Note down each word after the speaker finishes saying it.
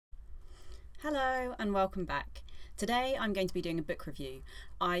Hello and welcome back. Today I'm going to be doing a book review.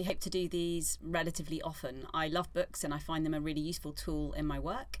 I hope to do these relatively often. I love books and I find them a really useful tool in my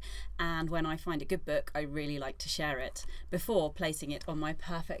work, and when I find a good book I really like to share it before placing it on my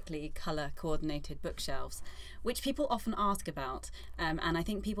perfectly colour coordinated bookshelves, which people often ask about, and I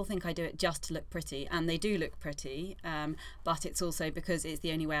think people think I do it just to look pretty, and they do look pretty, but it's also because it's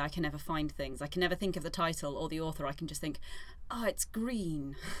the only way I can ever find things. I can never think of the title or the author. I can just think, oh, it's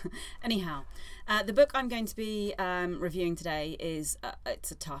green. Anyhow, the book I'm going to be reviewing today is,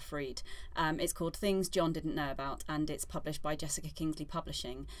 it's a tough read. It's called Things John Didn't Know About, and it's published by Jessica Kingsley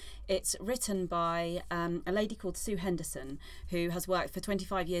Publishing. It's written by a lady called Sue Henderson, who has worked for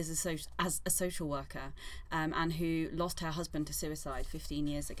 25 years as a social worker, and who lost her husband to suicide 15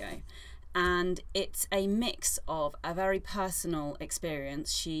 years ago. And it's a mix of a very personal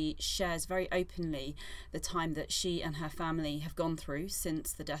experience. She shares very openly the time that she and her family have gone through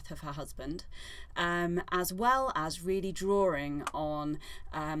since the death of her husband, as well as really drawing on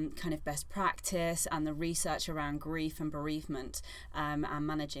kind of best practice and the research around grief and bereavement, and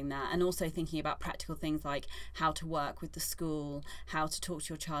managing that, and also thinking about practical things like how to work with the school, how to talk to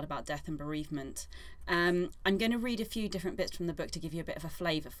your child about death and bereavement. I'm going to read a few different bits from the book to give you a bit of a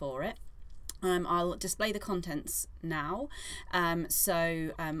flavour for it. I'll display the contents now, so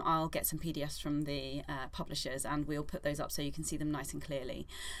I'll get some PDFs from the publishers and we'll put those up so you can see them nice and clearly.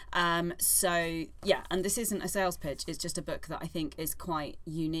 So yeah, and this isn't a sales pitch, it's just a book that I think is quite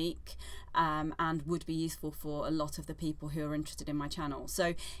unique and would be useful for a lot of the people who are interested in my channel.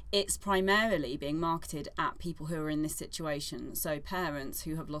 So it's primarily being marketed at people who are in this situation, so parents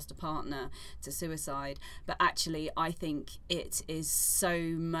who have lost a partner to suicide, but actually I think it is so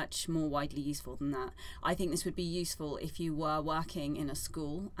much more widely useful than that. I think this would be useful if you were working in a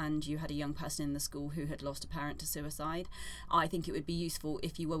school and you had a young person in the school who had lost a parent to suicide. I think it would be useful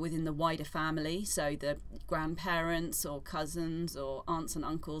if you were within the wider family, so the grandparents or cousins or aunts and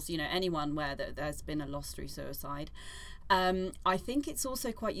uncles, you know, anyone where there's been a loss through suicide. I think it's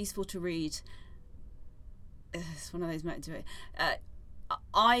also quite useful to read. It's one of those meant to it.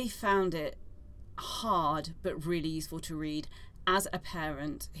 I found it hard but really useful to read as a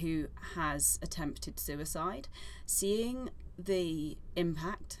parent who has attempted suicide, seeing the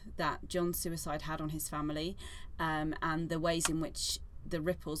impact that John's suicide had on his family, and the ways in which the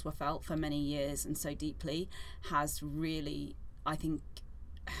ripples were felt for many years and so deeply, has really, I think,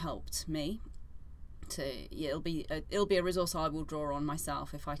 helped me. It'll be a resource I will draw on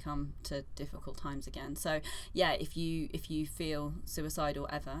myself if I come to difficult times again. So yeah, if you feel suicidal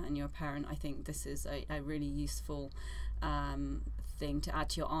ever and you're a parent, I think this is a really useful thing to add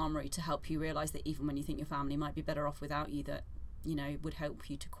to your armoury to help you realise that even when you think your family might be better off without you, that, you know, would help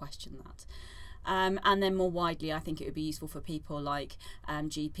you to question that. And then more widely, I think it would be useful for people like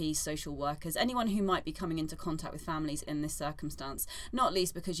GPs, social workers, anyone who might be coming into contact with families in this circumstance, not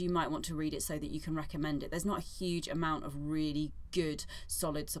least because you might want to read it so that you can recommend it. There's not a huge amount of really good,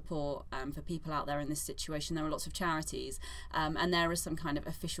 solid support for people out there in this situation. There are lots of charities, and there are some kind of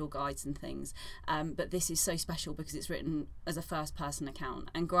official guides and things, but this is so special because it's written as a first-person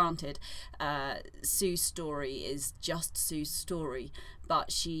account. And granted, Sue's story is just Sue's story, but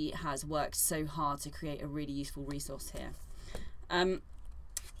she has worked so hard to create a really useful resource here.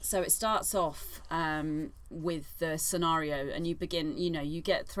 So it starts off with the scenario, and you begin, you know, you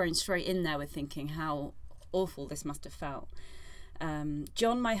get thrown straight in there with thinking how awful this must have felt.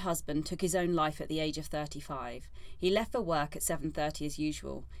 John, my husband, took his own life at the age of 35. He left for work at 7:30 as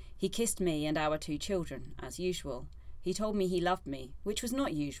usual. He kissed me and our 2 children, as usual. He told me he loved me, which was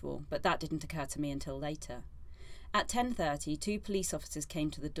not usual, but that didn't occur to me until later. At 10:30, 2 police officers came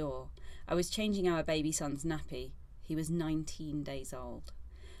to the door. I was changing our baby son's nappy. He was 19 days old.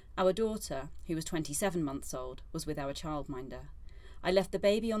 Our daughter, who was 27 months old, was with our childminder. I left the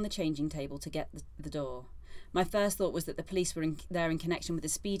baby on the changing table to get the door. My first thought was that the police were there in connection with the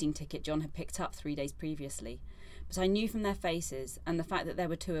speeding ticket John had picked up 3 days previously. But I knew from their faces, and the fact that there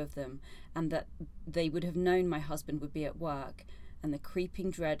were 2 of them, and that they would have known my husband would be at work, and the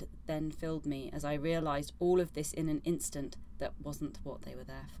creeping dread then filled me as I realised all of this in an instant that wasn't what they were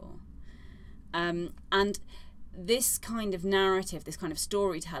there for. And this kind of narrative, this kind of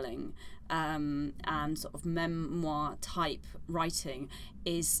storytelling, and sort of memoir type writing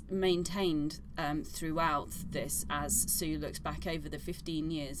is maintained throughout this as Sue looks back over the 15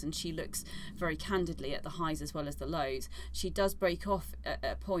 years, and she looks very candidly at the highs as well as the lows. She does break off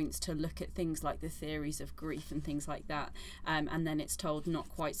at points to look at things like the theories of grief and things like that, and then it's told not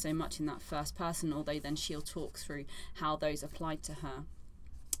quite so much in that first person, although then she'll talk through how those applied to her.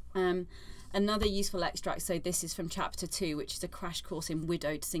 Another useful extract, so this is from chapter 2, which is a crash course in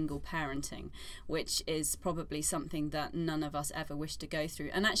widowed single parenting, which is probably something that none of us ever wish to go through.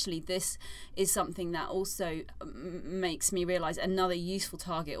 And actually this is something that also makes me realise another useful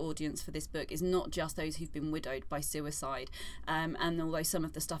target audience for this book is not just those who've been widowed by suicide. And although some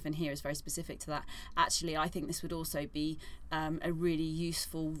of the stuff in here is very specific to that, actually I think this would also be a really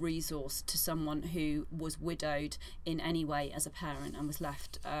useful resource to someone who was widowed in any way as a parent and was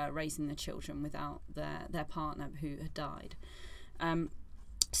left raising the children without their partner who had died.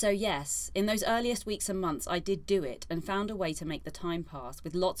 So yes, in those earliest weeks and months I did do it and found a way to make the time pass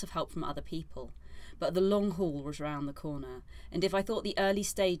with lots of help from other people. But the long haul was round the corner, and if I thought the early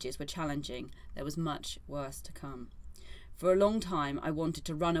stages were challenging, there was much worse to come. For a long time I wanted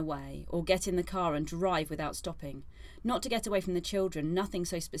to run away or get in the car and drive without stopping. Not to get away from the children, nothing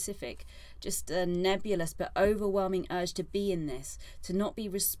so specific, just a nebulous but overwhelming urge to be in this, to not be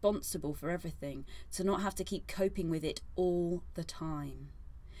responsible for everything, to not have to keep coping with it all the time.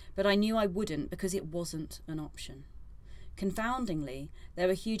 But I knew I wouldn't because it wasn't an option. Confoundingly, there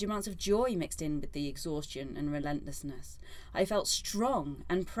were huge amounts of joy mixed in with the exhaustion and relentlessness. I felt strong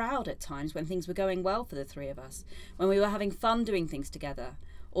and proud at times when things were going well for the three of us, when we were having fun doing things together,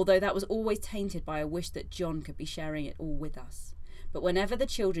 although that was always tainted by a wish that John could be sharing it all with us. But whenever the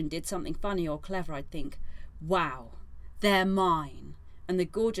children did something funny or clever, I'd think, wow, they're mine. And the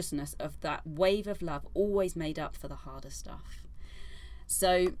gorgeousness of that wave of love always made up for the harder stuff.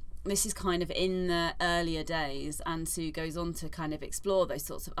 So this is kind of in the earlier days, and Sue goes on to kind of explore those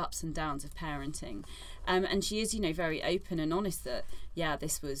sorts of ups and downs of parenting. And she is, very open and honest that, yeah,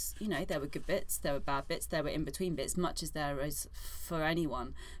 this was, there were good bits, there were bad bits, there were in-between bits, much as there is for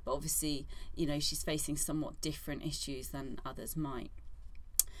anyone. But obviously, she's facing somewhat different issues than others might.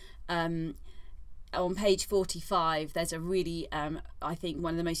 On page 45, there's a really, I think,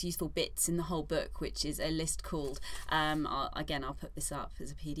 one of the most useful bits in the whole book, which is a list called, I'll put this up as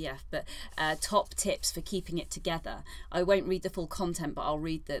a PDF, but top tips for keeping it together. I won't read the full content, but I'll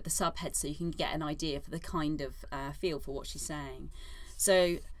read the subhead so you can get an idea for the kind of feel for what she's saying.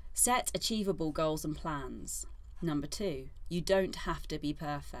 So, set achievable goals and plans. Number 2, you don't have to be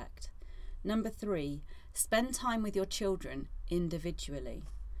perfect. Number 3, spend time with your children individually.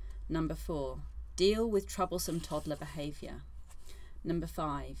 Number 4, deal with troublesome toddler behaviour. Number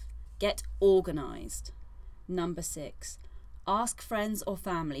 5, get organised. Number 6, ask friends or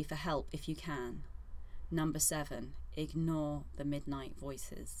family for help if you can. Number 7, ignore the midnight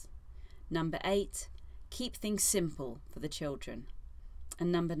voices. Number 8, keep things simple for the children.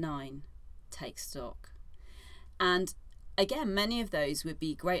 And number 9, take stock. And again, many of those would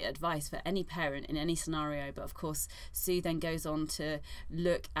be great advice for any parent in any scenario, but of course Sue then goes on to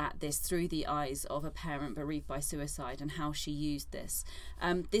look at this through the eyes of a parent bereaved by suicide and how she used this.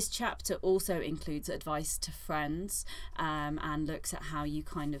 This chapter also includes advice to friends and looks at how you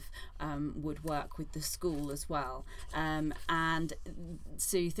kind of would work with the school as well. And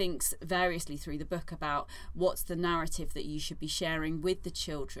Sue thinks variously through the book about what's the narrative that you should be sharing with the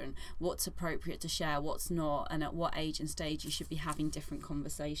children, what's appropriate to share, what's not, and at what age and stage you should be having different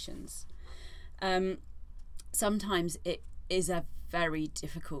conversations. Sometimes it is a very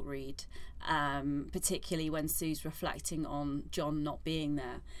difficult read, particularly when Sue's reflecting on John not being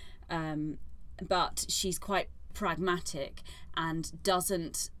there, but she's quite pragmatic and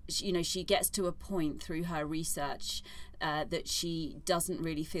doesn't, she gets to a point through her research that she doesn't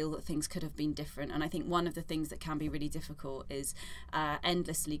really feel that things could have been different. And I think one of the things that can be really difficult is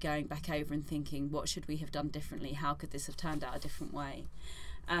endlessly going back over and thinking, what should we have done differently? How could this have turned out a different way?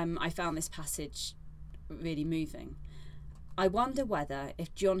 I found this passage really moving. I wonder whether,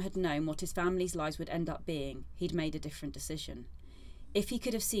 if John had known what his family's lives would end up being, he'd made a different decision. If he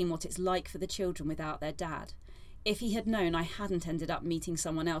could have seen what it's like for the children without their dad. If he had known I hadn't ended up meeting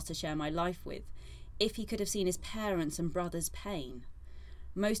someone else to share my life with. If he could have seen his parents' and brothers' pain.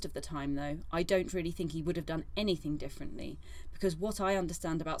 Most of the time, though, I don't really think he would have done anything differently, because what I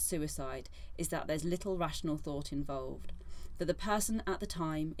understand about suicide is that there's little rational thought involved. For the person at the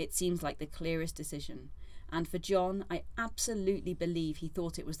time, it seems like the clearest decision. And for John, I absolutely believe he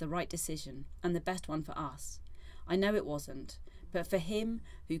thought it was the right decision and the best one for us. I know it wasn't, but for him,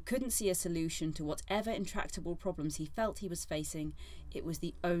 who couldn't see a solution to whatever intractable problems he felt he was facing, it was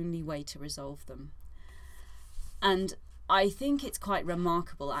the only way to resolve them. And I think it's quite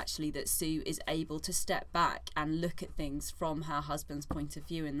remarkable, actually, that Sue is able to step back and look at things from her husband's point of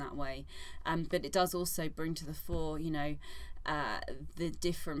view in that way. But it does also bring to the fore, the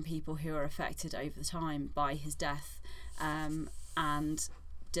different people who are affected over time by his death, and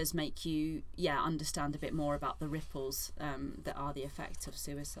does make you understand a bit more about the ripples that are the effect of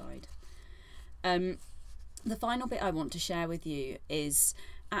suicide. The final bit I want to share with you is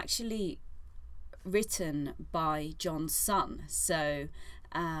actually written by John's son. So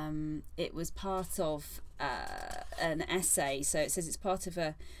it was part of an essay. So it says it's part of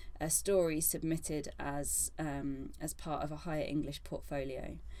a story submitted as part of a higher English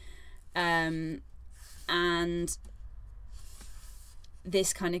portfolio. And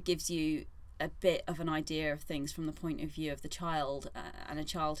this kind of gives you a bit of an idea of things from the point of view of the child, and a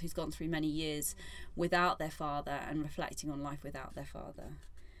child who's gone through many years without their father and reflecting on life without their father.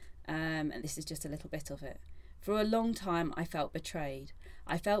 And this is just a little bit of it. For a long time I felt betrayed.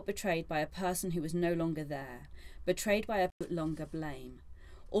 I felt betrayed by a person who was no longer there, betrayed by a longer blame.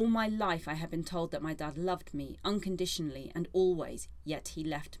 All my life I had been told that my dad loved me unconditionally and always, yet he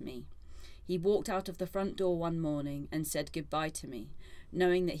left me. He walked out of the front door one morning and said goodbye to me,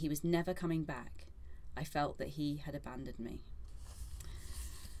 knowing that he was never coming back. I felt that he had abandoned me.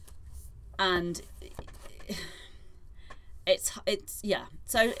 And it's yeah.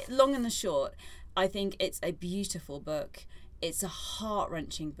 So long and the short, I think it's a beautiful book. It's a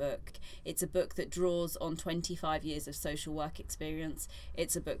heart-wrenching book. It's a book that draws on 25 years of social work experience.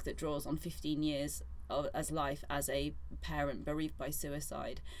 It's a book that draws on 15 years as life as a parent bereaved by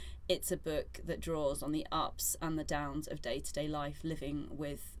suicide. It's a book that draws on the ups and the downs of day-to-day life, living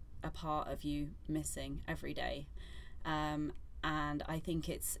with a part of you missing every day. And I think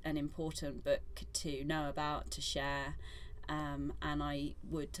it's an important book to know about, to share, and I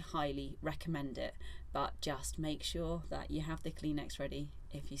would highly recommend it. But just make sure that you have the Kleenex ready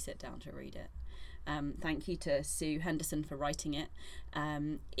if you sit down to read it. Thank you to Sue Henderson for writing it.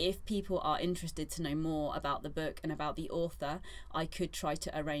 If people are interested to know more about the book and about the author, I could try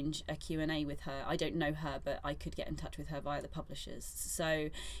to arrange a Q&A with her. I don't know her, but I could get in touch with her via the publishers. So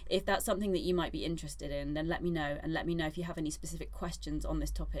if that's something that you might be interested in, then let me know, and let me know if you have any specific questions on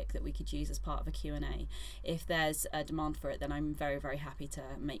this topic that we could use as part of a Q&A. If there's a demand for it, then I'm very, very happy to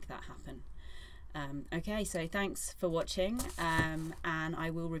make that happen. Okay, so thanks for watching, and I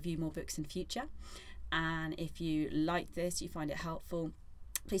will review more books in future. And if you like this, you find it helpful,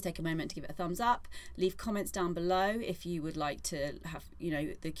 please take a moment to give it a thumbs up. Leave comments down below if you would like to have,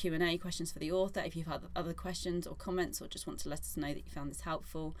 the Q&A questions for the author, if you've had other questions or comments, or just want to let us know that you found this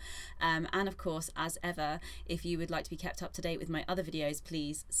helpful. And of course, as ever, if you would like to be kept up to date with my other videos,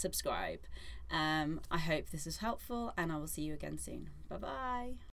 please subscribe. I hope this was helpful, and I will see you again soon. Bye bye.